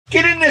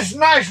Get in this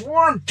nice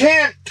warm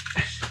tent.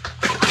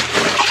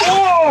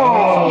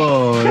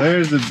 Oh,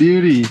 there's a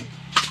beauty.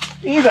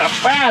 He's a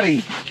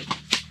fatty.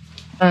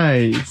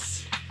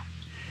 Nice.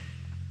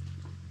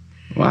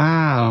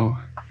 Wow.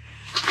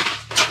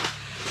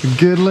 A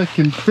good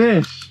looking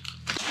fish.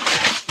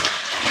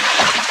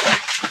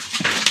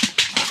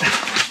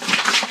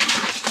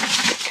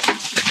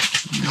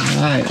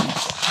 Nice.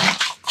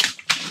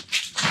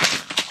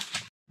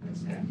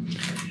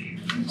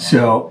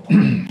 So,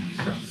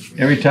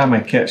 every time I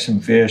catch some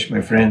fish,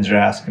 my friends are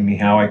asking me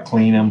how I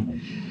clean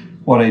them,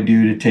 what I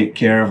do to take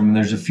care of them.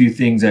 There's a few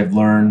things I've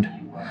learned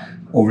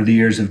over the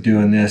years of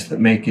doing this that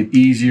make it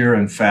easier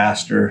and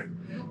faster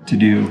to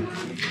do.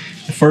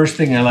 The first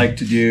thing I like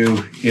to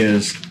do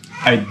is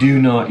I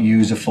do not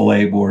use a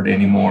fillet board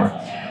anymore.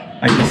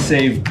 I can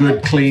save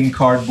good clean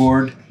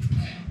cardboard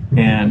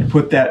and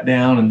put that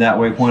down, and that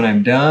way when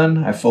I'm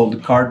done, I fold the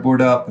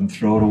cardboard up and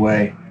throw it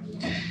away.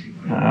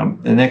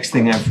 The next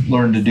thing I've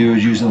learned to do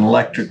is use an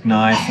electric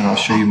knife, and I'll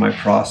show you my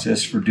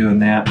process for doing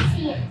that.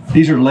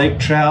 These are lake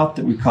trout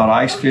that we caught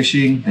ice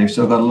fishing. They've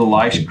still got little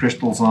ice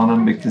crystals on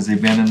them because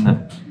they've been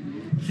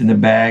in the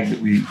bag that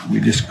we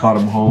just caught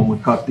them home. We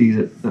caught these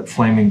at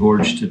Flaming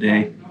Gorge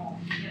today.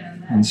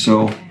 And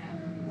so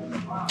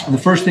the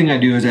first thing I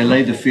do is I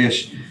lay the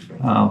fish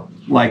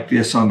like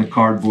this on the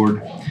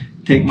cardboard.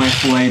 Take my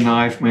fillet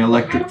knife, my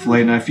electric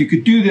fillet knife. You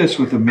could do this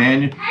with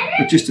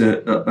with just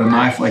a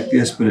knife like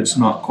this, but it's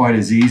not quite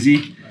as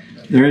easy.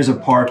 There is a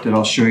part that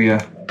I'll show you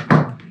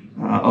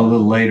a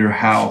little later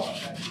how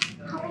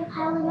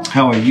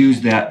I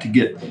use that to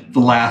get the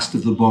last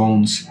of the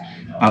bones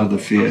out of the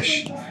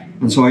fish.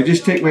 And so I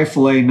just take my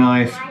fillet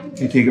knife, I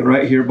take it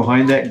right here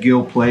behind that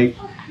gill plate,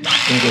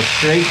 and go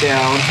straight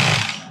down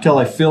until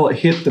I feel it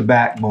hit the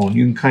backbone.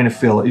 You can kind of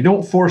feel it. You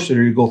don't force it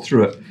or you go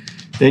through it.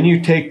 Then you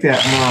take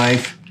that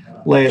knife,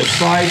 lay it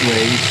sideways,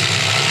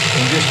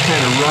 and just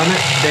kind of run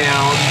it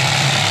down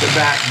the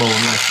backbone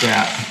like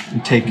that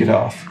and take it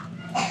off.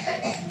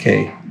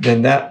 Okay,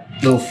 then that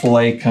little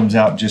fillet comes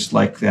out just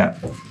like that.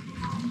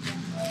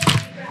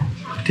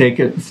 Take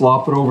it and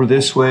flop it over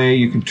this way.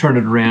 You can turn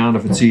it around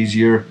if it's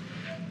easier.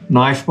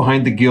 Knife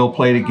behind the gill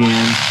plate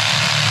again.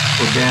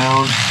 Go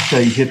down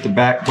until you hit the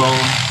backbone.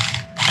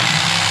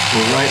 Go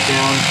right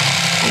down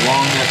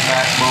along that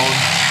backbone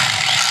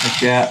like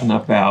that and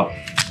up out.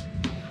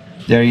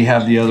 There you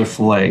have the other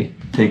fillet.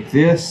 Take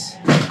this,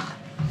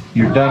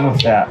 you're done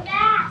with that.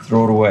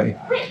 Throw it away.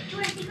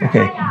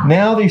 Okay,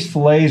 now these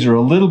fillets are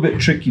a little bit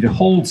tricky to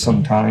hold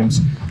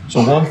sometimes.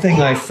 So one thing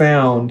I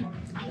found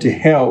to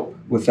help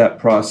with that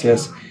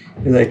process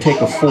is I take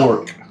a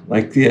fork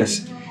like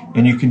this,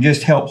 and you can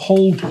just help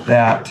hold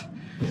that,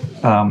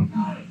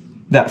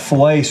 that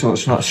fillet so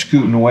it's not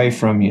scooting away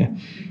from you.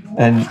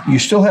 And you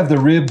still have the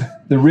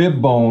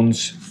rib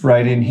bones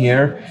right in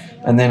here,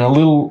 and then a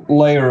little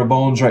layer of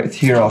bones right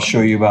here I'll show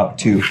you about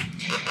too.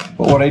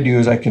 But what I do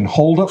is I can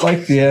hold it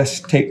like this,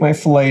 take my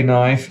fillet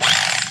knife,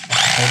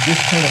 and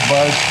just kind of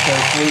buzz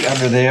carefully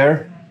under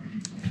there,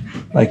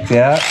 like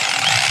that.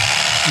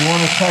 You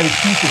want to try to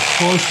keep as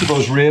close to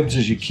those ribs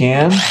as you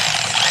can,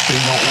 so you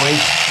don't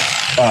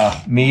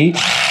waste meat.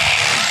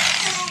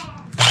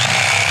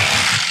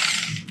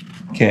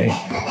 Okay,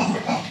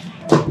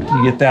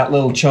 you get that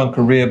little chunk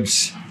of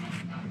ribs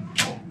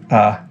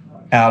out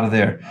of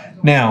there.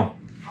 Now,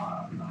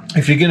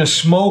 if you're going to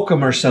smoke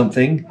them or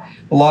something,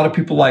 a lot of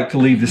people like to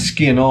leave the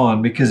skin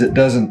on because it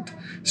doesn't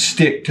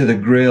stick to the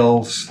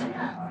grills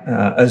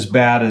as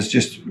bad as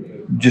just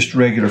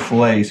regular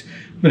fillets.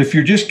 But if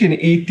you're just going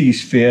to eat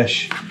these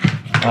fish,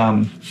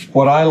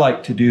 what I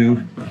like to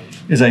do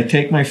is I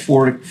take my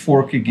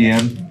fork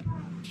again.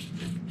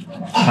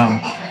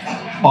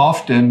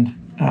 Often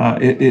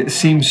it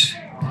seems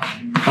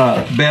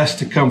best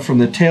to come from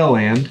the tail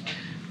end,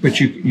 but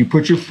you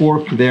put your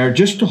fork there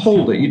just to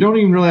hold it. You don't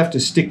even really have to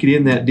stick it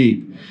in that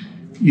deep.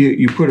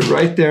 You put it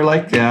right there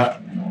like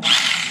that.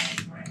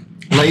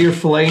 Lay your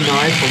fillet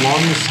knife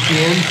along the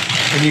skin,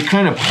 and you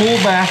kind of pull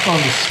back on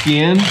the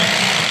skin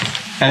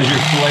as you're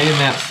filleting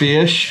that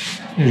fish,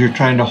 as you're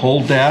trying to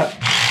hold that.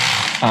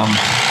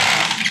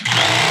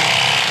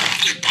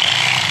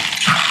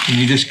 And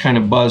you just kind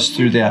of buzz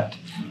through that.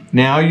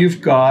 Now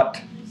you've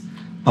got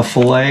a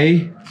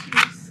fillet.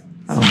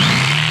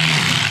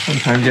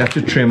 Sometimes you have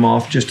to trim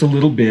off just a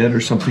little bit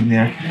or something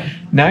there.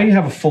 Now you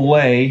have a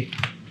fillet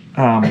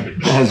that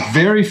has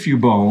very few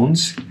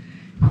bones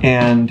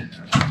and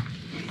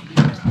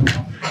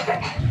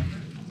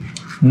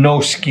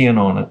no skin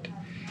on it.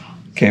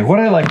 Okay, what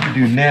I like to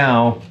do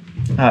now,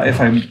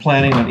 if I'm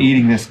planning on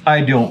eating this,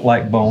 I don't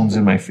like bones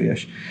in my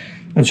fish.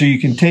 And so you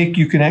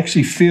can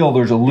actually feel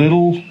there's a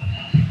little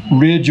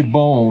ridge of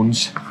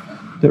bones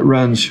that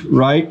runs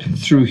right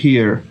through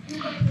here.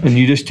 And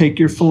you just take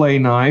your fillet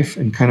knife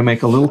and kind of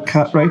make a little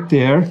cut right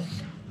there.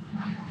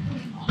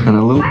 And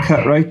a little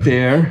cut right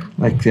there,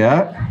 like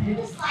that.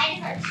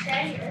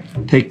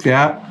 Take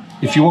that.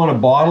 If you want to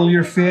bottle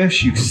your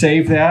fish, you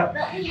save that.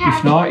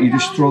 If not, you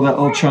just throw that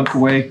little chunk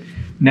away.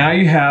 Now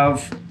you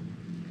have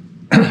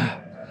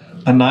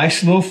a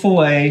nice little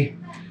fillet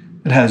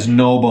that has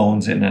no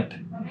bones in it.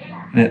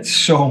 and it's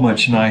so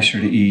much nicer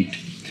to eat.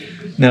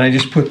 And then I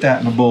just put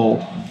that in a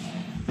bowl.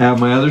 I have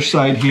my other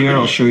side here.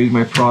 I'll show you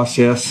my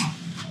process.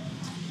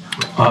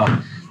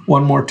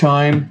 One more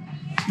time,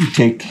 you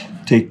take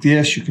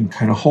this, you can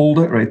kind of hold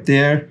it right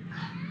there.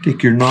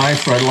 Take your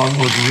knife right along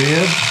those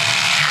ribs,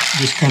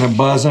 just kind of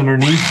buzz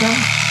underneath them.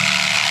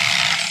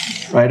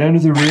 Right under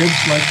the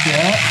ribs like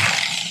that.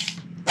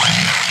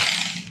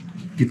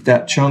 Get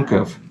that chunk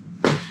of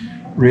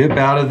rib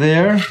out of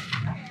there.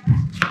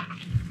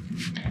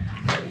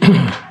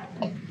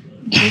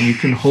 And you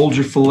can hold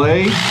your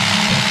fillet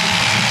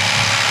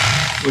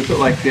with it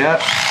like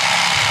that.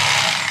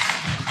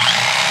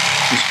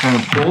 Just kind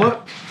of pull it.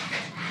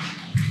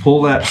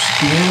 Pull that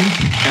skin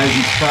as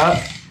you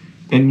cut.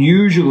 And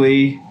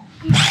usually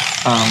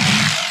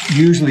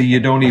you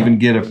don't even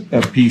get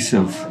a piece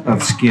of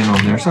skin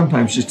on there.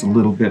 Sometimes just a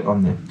little bit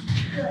on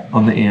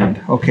the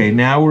end. Okay,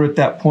 now we're at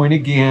that point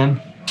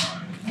again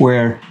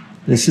where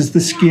this is the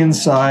skin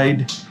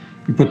side.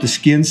 You put the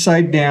skin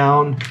side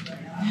down,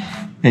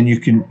 and you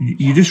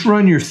just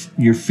run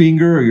your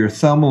finger or your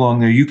thumb along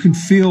there. You can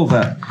feel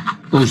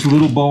those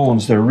little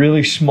bones. They're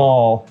really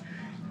small,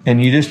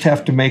 and you just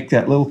have to make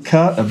that little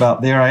cut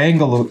about there. I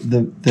angle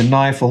the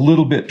knife a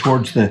little bit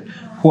towards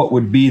what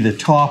would be the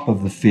top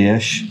of the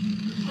fish.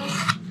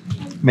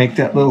 Make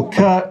that little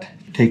cut,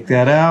 take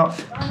that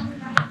out.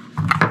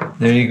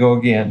 There you go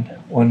again.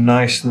 One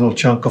nice little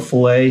chunk of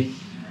fillet,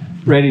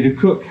 ready to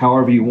cook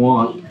however you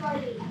want.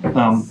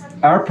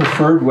 Our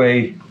preferred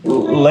way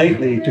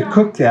lately to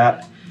cook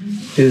that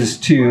is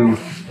to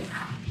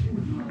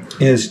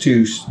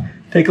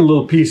take a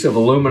little piece of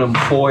aluminum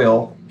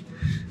foil,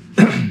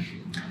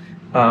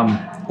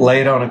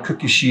 lay it on a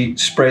cookie sheet,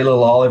 spray a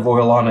little olive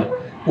oil on it,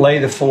 lay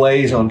the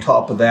fillets on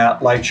top of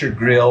that, light your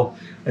grill,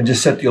 and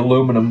just set the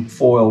aluminum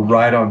foil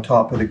right on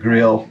top of the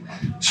grill.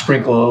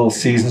 Sprinkle a little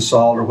seasoned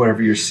salt or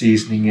whatever your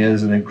seasoning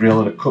is, and then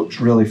grill it. It cooks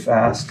really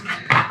fast.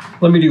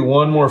 Let me do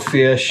one more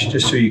fish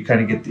just so you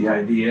kind of get the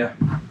idea.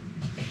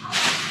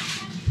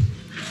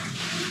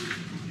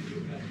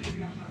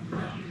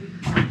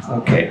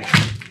 Okay,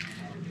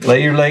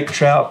 lay your lake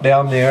trout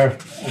down there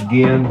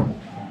again.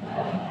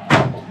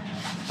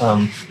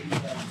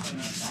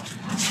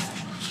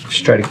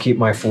 Just try to keep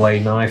my fillet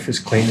knife as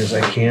clean as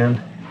I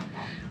can.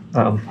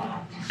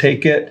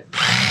 Take it,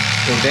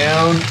 go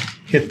down,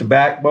 hit the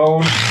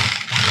backbone,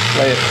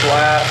 lay it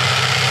flat,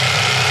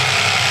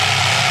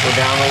 go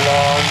down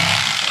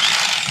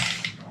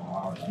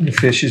along, and the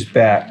fish is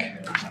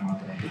back.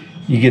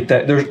 You get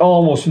that. There's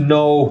almost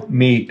no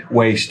meat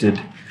wasted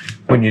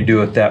when you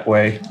do it that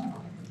way.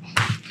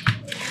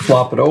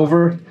 Flop it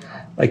over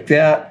like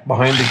that,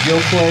 behind the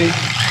gill plate,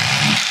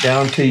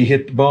 down till you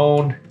hit the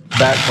bone,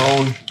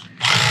 backbone,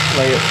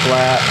 lay it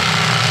flat,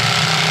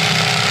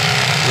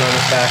 run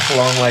it back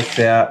along like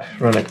that,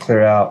 run it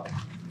clear out.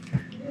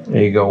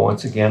 There you go.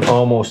 Once again,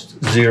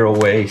 almost zero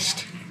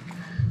waste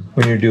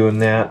when you're doing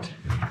that.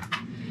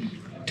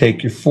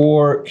 Take your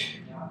fork,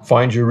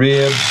 find your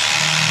ribs,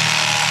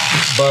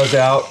 buzz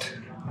out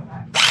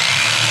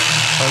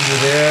under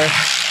there,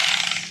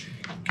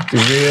 get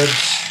the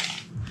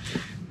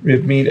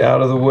rib meat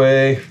out of the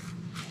way.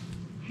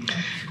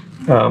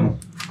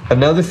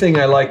 Another thing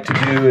I like to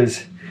do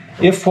is,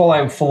 if while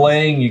I'm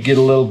filleting you get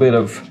a little bit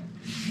of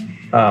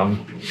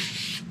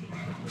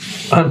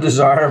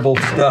undesirable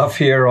stuff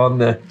here on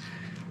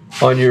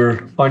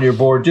your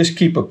board, just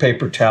keep a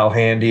paper towel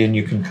handy and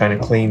you can kind of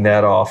clean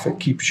that off.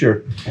 It keeps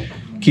your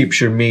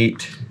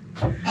meat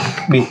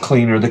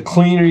cleaner. The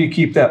cleaner you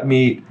keep that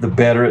meat, the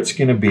better it's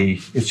going to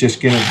be. It's just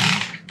going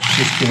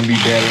to be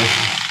better.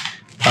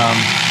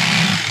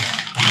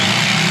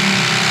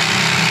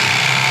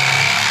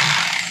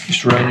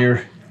 Just run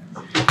your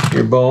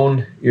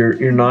bone,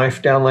 your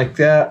knife down like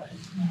that.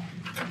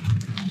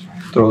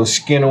 Throw the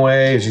skin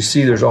away. As you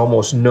see, there's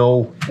almost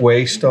no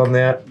waste on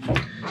that.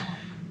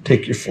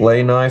 Take your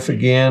fillet knife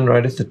again,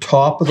 right at the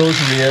top of those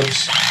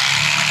ribs,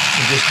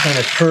 and just kind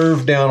of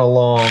curve down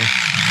along.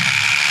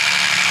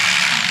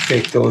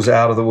 Take those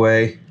out of the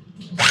way.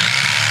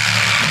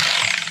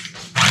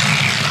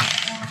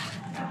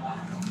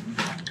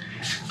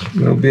 A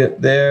little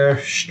bit there.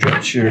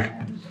 Stretch your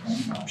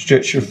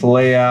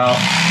fillet out.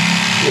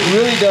 It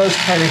really does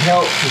kind of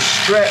help to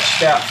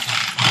stretch that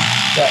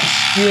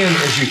skin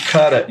as you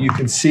cut it. You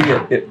can see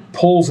it. It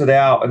pulls it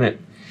out, and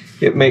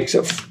it makes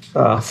it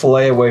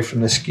fillet away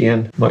from the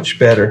skin much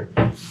better.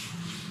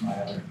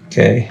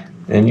 Okay,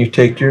 then you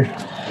take your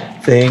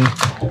thing,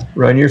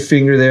 run your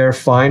finger there,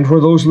 find where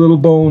those little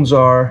bones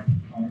are,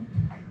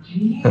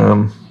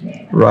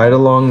 right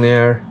along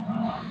there.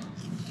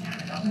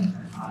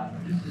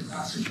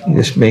 You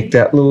just make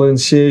that little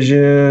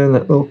incision,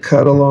 that little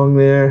cut along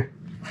there.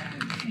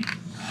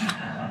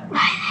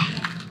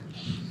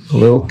 A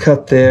little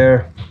cut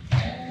there.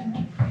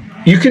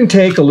 You can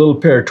take a little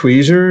pair of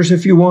tweezers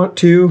if you want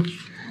to,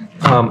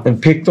 and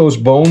pick those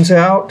bones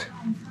out.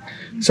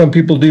 Some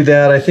people do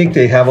that. I think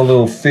they have a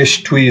little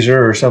fish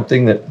tweezer or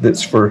something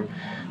that's for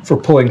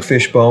pulling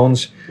fish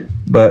bones,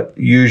 but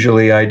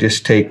usually I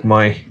just take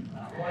my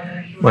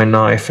my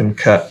knife and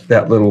cut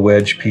that little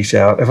wedge piece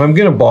out. If I'm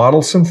going to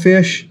bottle some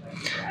fish,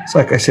 it's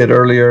like I said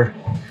earlier,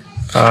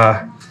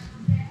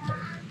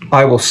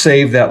 I will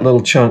save that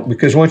little chunk,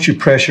 because once you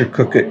pressure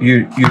cook it,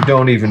 you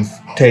don't even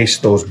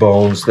taste those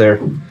bones. They're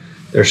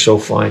so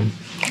fine.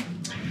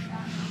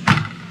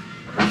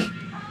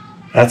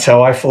 That's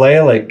how I fillet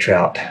a lake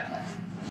trout.